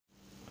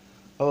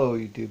Hello,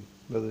 YouTube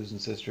brothers and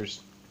sisters.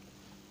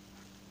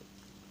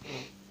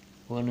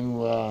 Want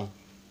to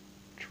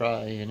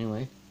try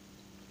anyway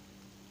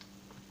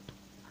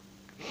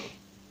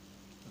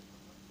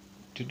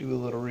to do a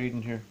little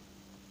reading here.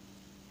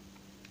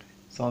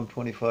 Psalm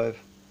 25.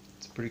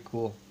 It's pretty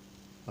cool,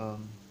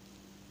 and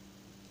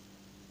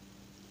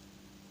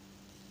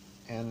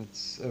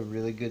it's a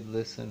really good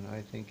listen.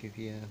 I think if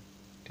you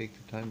take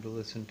the time to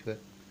listen to it.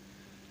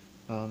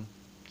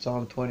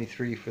 Psalm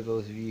 23, for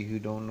those of you who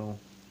don't know,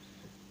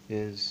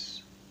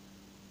 is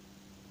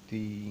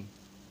the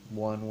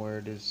one where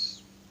it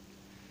is,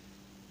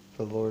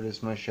 "The Lord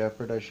is my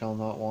shepherd; I shall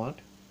not want.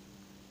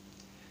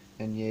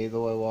 And yea,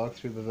 though I walk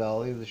through the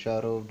valley of the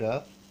shadow of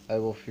death, I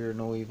will fear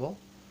no evil,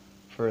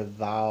 for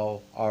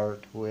thou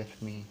art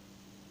with me.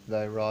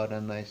 Thy rod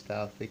and thy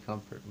staff, they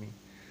comfort me."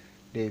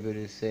 David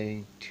is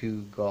saying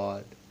to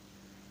God,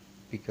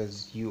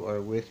 because you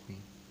are with me,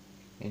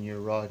 and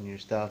your rod and your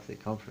staff, they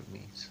comfort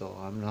me. So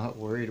I'm not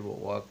worried about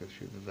walking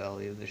through the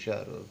valley of the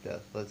shadow of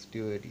death. Let's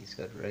do it, he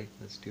said, right?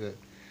 Let's do it.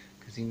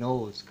 Because he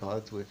knows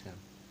God's with him,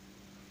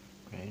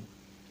 right?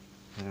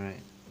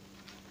 Alright.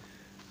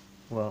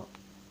 Well,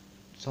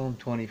 Psalm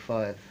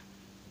 25,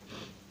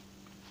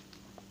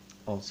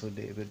 also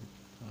David.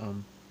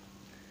 And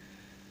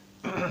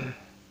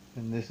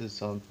this is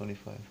Psalm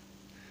 25.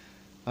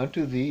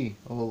 Unto thee,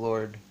 O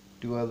Lord,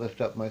 do I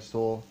lift up my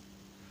soul.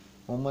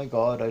 O my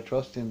God, I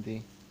trust in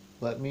thee.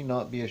 Let me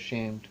not be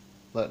ashamed.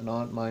 Let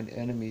not mine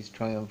enemies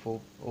triumph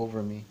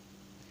over me.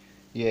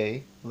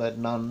 Yea, let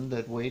none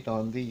that wait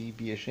on thee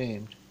be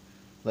ashamed.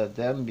 Let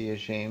them be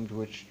ashamed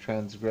which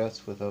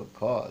transgress without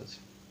cause.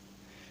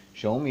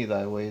 Show me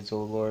thy ways,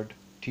 O Lord.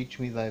 Teach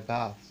me thy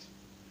paths.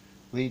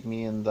 Lead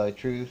me in thy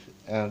truth,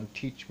 and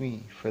teach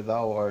me, for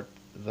thou art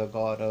the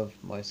God of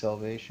my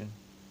salvation.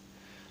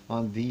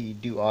 On thee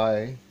do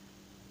I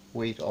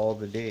wait all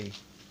the day.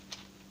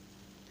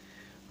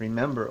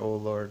 Remember, O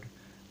Lord,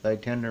 thy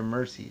tender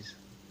mercies,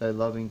 thy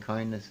loving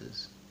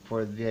kindnesses,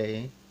 for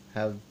they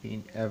have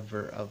been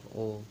ever of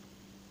old.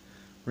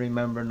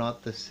 Remember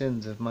not the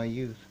sins of my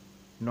youth,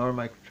 nor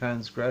my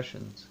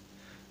transgressions.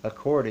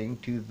 According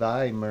to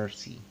thy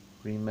mercy,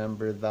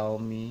 remember thou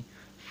me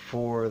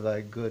for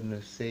thy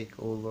goodness' sake,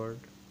 O Lord.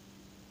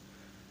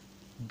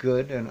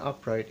 Good and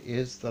upright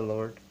is the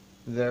Lord,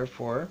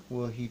 therefore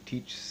will he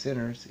teach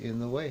sinners in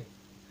the way.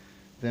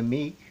 The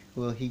meek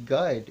will he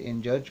guide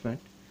in judgment,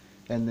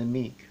 and the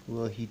meek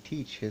will he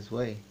teach his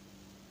way.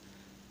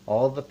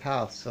 All the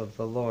paths of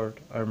the Lord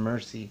are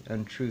mercy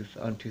and truth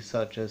unto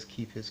such as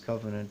keep his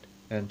covenant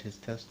and his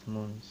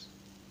testimonies.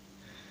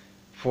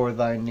 For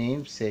thy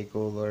name's sake,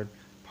 O Lord,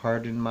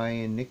 pardon my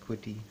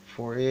iniquity,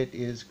 for it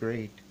is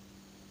great.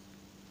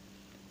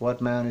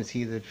 What man is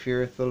he that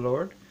feareth the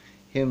Lord?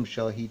 Him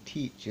shall he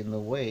teach in the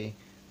way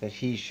that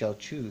he shall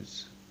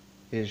choose.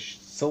 His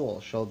soul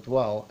shall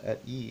dwell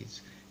at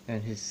ease,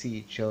 and his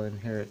seed shall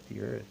inherit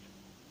the earth.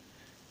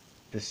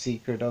 The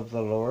secret of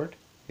the Lord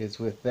is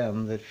with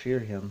them that fear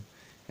him,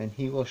 and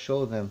he will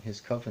show them his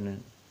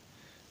covenant.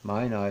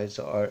 Mine eyes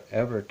are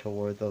ever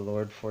toward the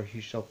Lord, for he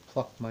shall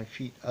pluck my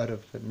feet out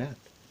of the net.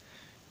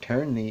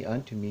 Turn thee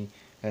unto me,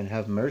 and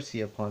have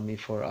mercy upon me,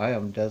 for I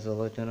am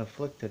desolate and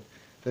afflicted.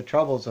 The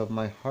troubles of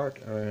my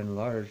heart are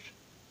enlarged.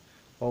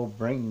 O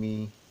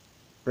bring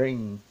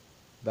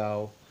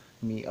thou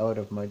me out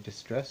of my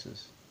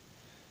distresses.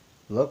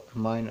 Look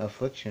upon mine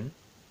affliction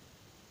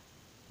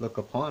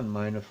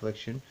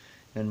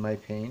and my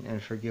pain,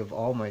 and forgive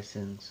all my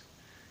sins.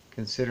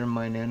 Consider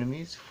mine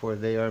enemies, for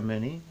they are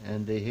many,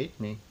 and they hate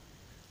me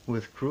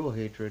with cruel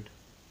hatred.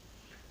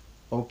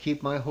 O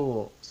keep my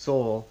whole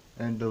soul,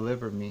 and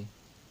deliver me.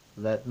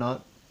 Let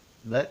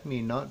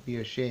me not be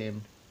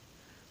ashamed,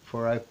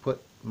 for I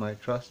put my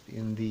trust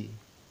in thee.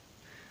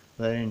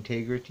 Let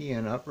integrity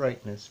and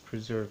uprightness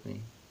preserve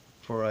me,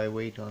 for I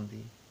wait on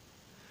thee.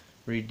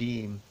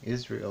 Redeem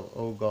Israel,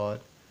 O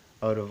God,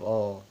 out of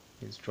all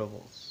his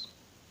troubles.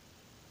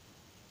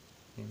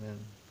 Amen.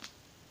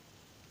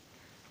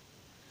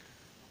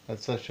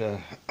 That's such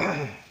a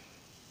that's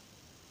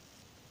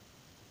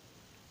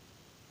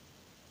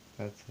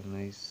a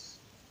nice,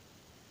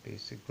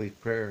 basically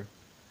prayer,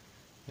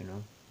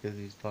 because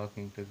he's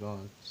talking to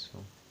God.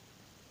 So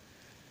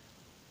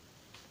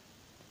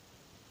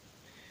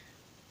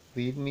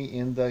lead me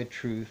in thy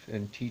truth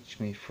and teach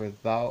me, for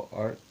thou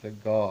art the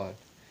God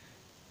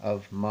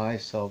of my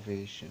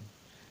salvation.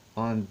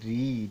 On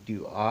thee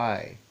do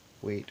I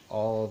wait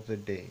all the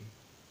day.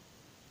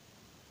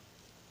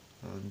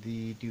 On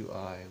thee do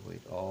I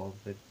wait all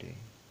the day.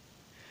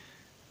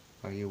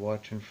 Are you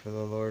watching for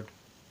the Lord?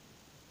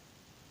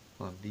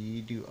 On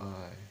thee do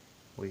I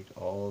wait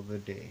all the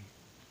day.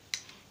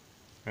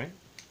 Right?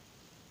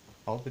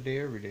 All the day,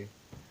 every day.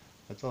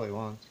 That's all he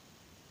wants.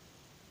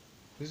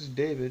 This is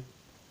David.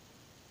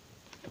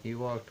 He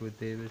walked with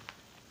David.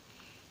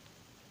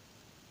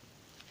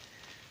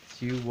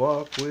 You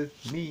walk with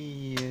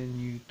me and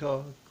you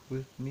talk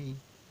with me.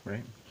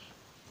 Right?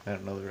 I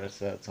don't know the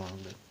rest of that song,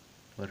 but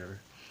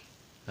whatever.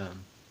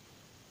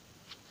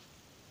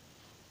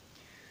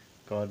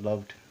 God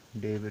loved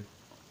David.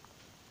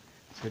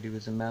 Said he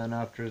was a man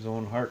after his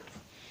own heart.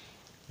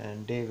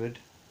 And David,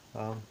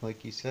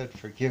 like he said,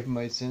 forgive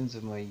my sins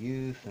of my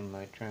youth and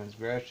my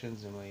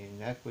transgressions and my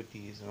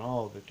iniquities and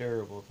all the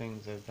terrible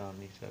things I've done,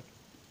 he said.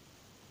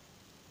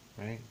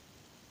 Right?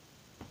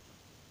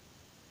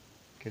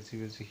 Because he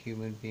was a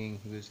human being,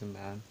 he was a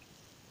man.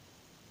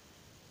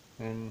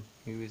 And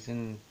he was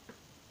in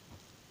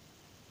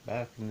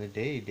back in the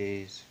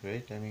days,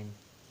 right? I mean,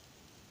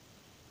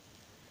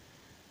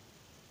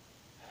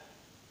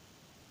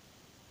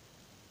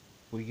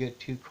 we get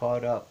too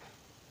caught up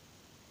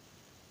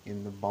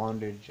in the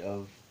bondage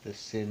of the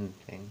sin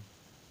thing,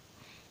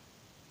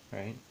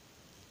 right?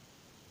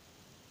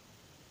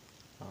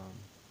 Um,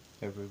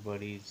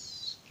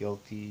 Everybody's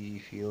guilty,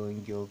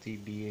 feeling guilty,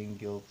 being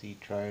guilty,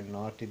 trying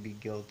not to be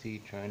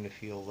guilty, trying to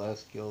feel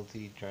less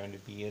guilty, trying to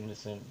be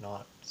innocent,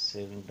 not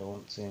sin,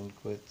 don't sin,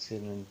 quit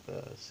sinning,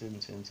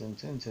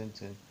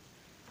 sin.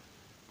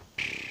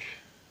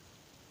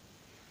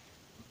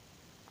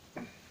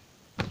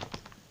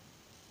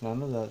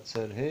 None of that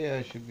said, hey,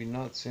 I should be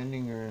not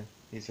sinning, or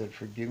he said,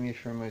 forgive me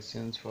for my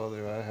sins,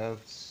 Father, I have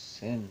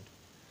sinned.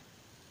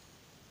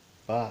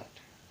 But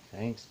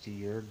thanks to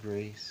your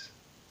grace,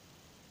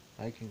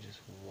 I can just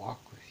walk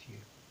with you,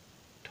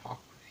 talk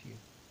with you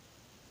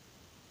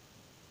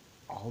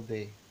all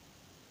day.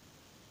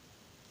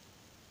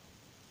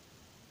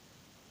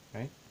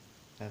 Right?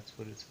 That's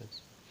what it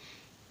says.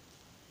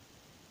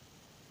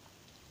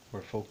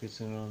 We're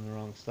focusing on the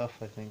wrong stuff,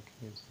 I think,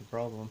 is the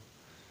problem.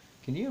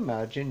 Can you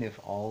imagine if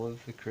all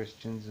of the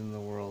Christians in the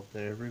world,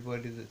 that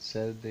everybody that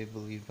said they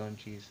believed on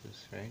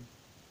Jesus, right,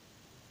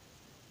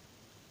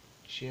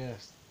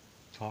 just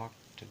talked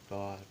to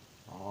God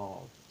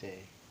all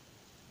day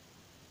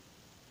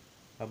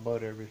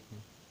about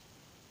everything?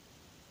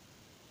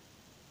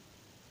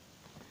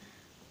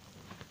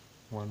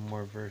 One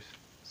more verse.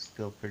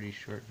 Still pretty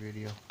short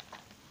video.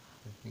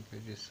 I think I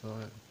just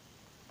saw it.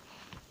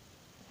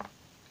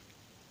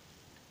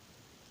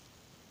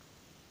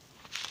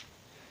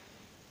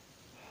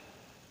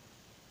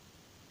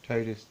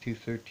 Titus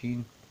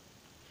 2:13.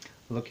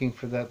 Looking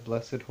for that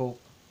blessed hope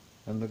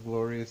and the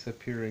glorious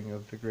appearing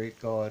of the great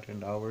God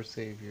and our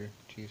Savior,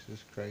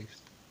 Jesus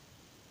Christ.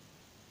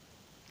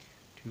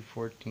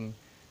 2:14.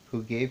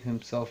 Who gave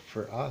himself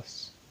for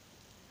us,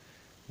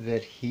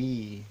 that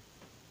he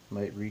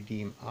might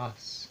redeem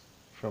us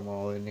from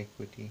all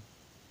iniquity,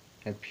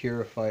 and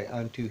purify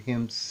unto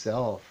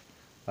himself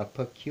a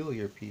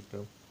peculiar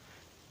people,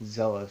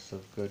 zealous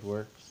of good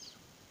works.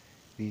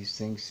 These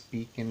things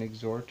speak and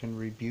exhort and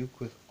rebuke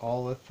with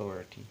all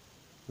authority.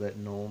 Let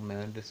no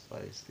man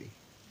despise thee.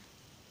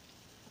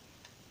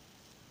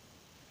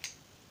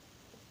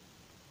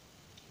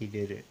 He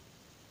did it.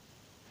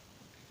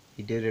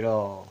 He did it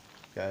all,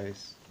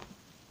 guys.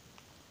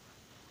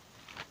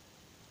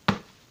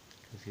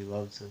 Because he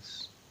loves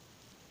us.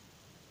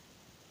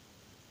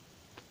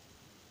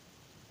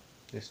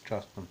 Just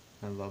trust him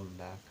and love him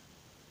back.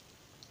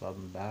 Love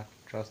him back,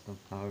 trust him,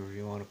 however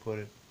you want to put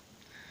it.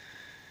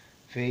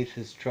 Faith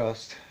is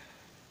trust.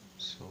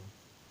 So,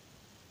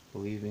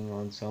 believing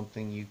on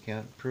something you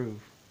can't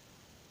prove.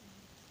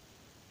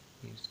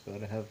 You just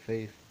gotta have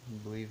faith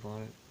and believe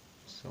on it.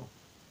 So,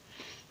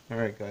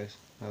 alright guys,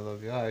 I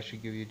love you. I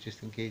should give you,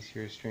 just in case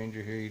you're a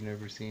stranger here, you've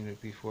never seen it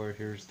before,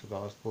 here's the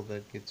gospel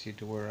that gets you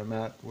to where I'm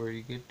at, where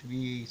you get to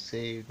be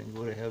saved and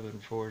go to heaven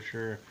for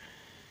sure,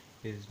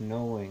 is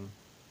knowing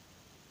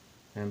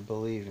and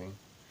believing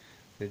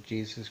that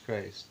Jesus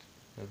Christ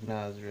of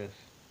Nazareth,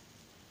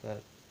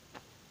 that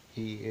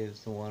he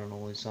is the one and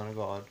only Son of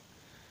God,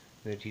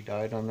 that he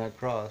died on that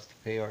cross to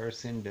pay our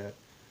sin debt.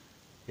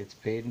 It's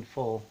paid in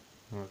full.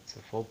 It's a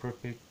full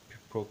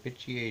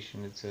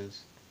propitiation, it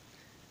says.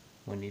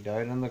 When he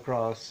died on the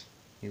cross,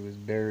 he was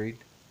buried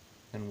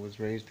and was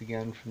raised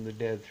again from the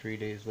dead 3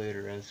 days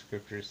later, as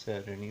Scripture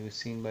said, and he was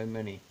seen by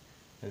many,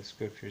 as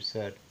Scripture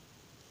said.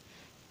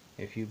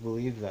 If you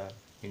believe that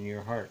in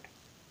your heart,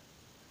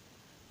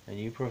 and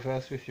you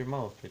profess with your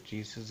mouth that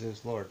Jesus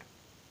is Lord,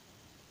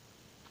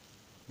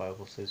 the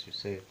Bible says you're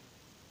saved.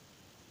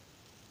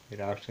 It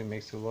actually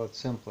makes it a lot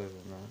simpler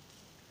than that.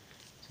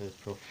 It says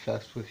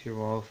profess with your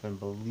mouth and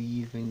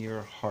believe in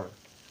your heart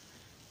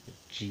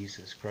that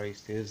Jesus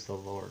Christ is the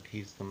Lord.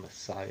 He's the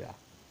Messiah,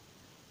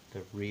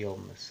 the real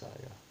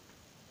Messiah.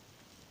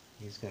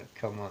 He's going to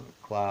come on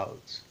the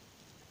clouds.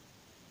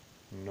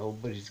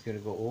 Nobody's going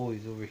to go, oh,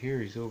 he's over here,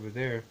 he's over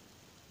there.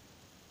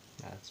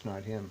 That's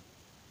not him.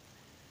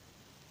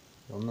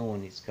 You'll know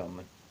when he's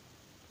coming.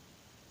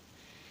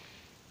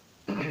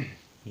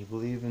 You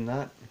believe in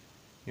that,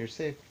 you're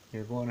safe.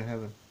 You're going to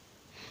heaven.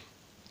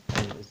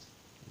 And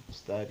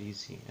it's that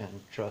easy.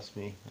 And trust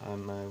me,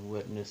 I'm a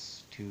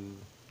witness to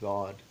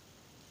God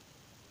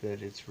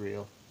that it's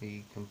real.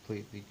 He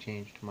completely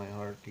changed my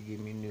heart to give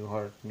me new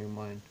heart, new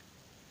mind.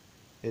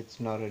 It's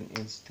not an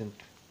instant.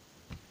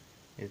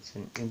 It's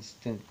an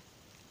instant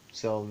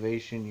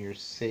salvation. You're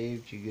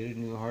saved, you get a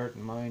new heart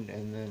and mind,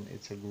 and then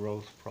it's a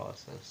growth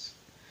process.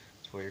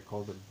 That's why you're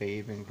called a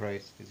babe in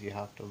Christ, because you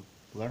have to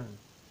learn.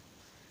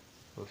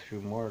 Go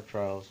through more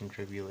trials and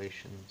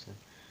tribulations and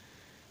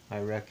I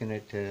reckon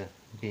it to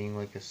being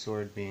like a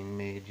sword being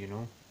made, you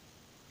know?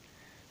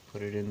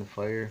 Put it in the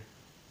fire,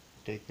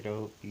 take it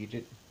out, beat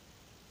it,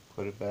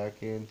 put it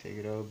back in, take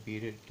it out,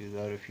 beat it, do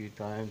that a few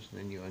times,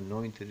 and then you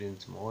anoint it in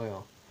some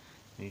oil.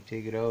 And you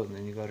take it out, and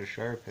then you gotta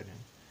sharpen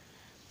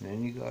it. And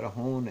then you gotta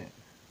hone it.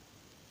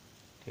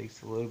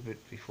 Takes a little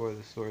bit before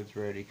the sword's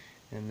ready,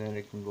 and then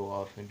it can go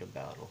off into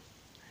battle.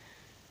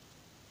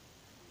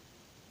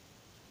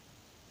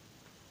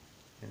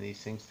 And these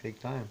things take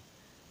time,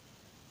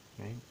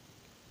 right?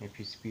 If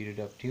you speed it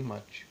up too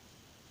much,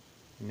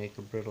 you make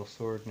a brittle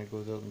sword and it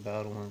goes out in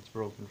battle and it's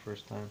broken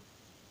first time,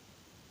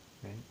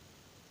 right?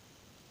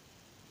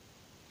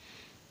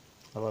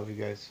 I love you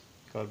guys.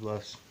 God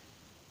bless.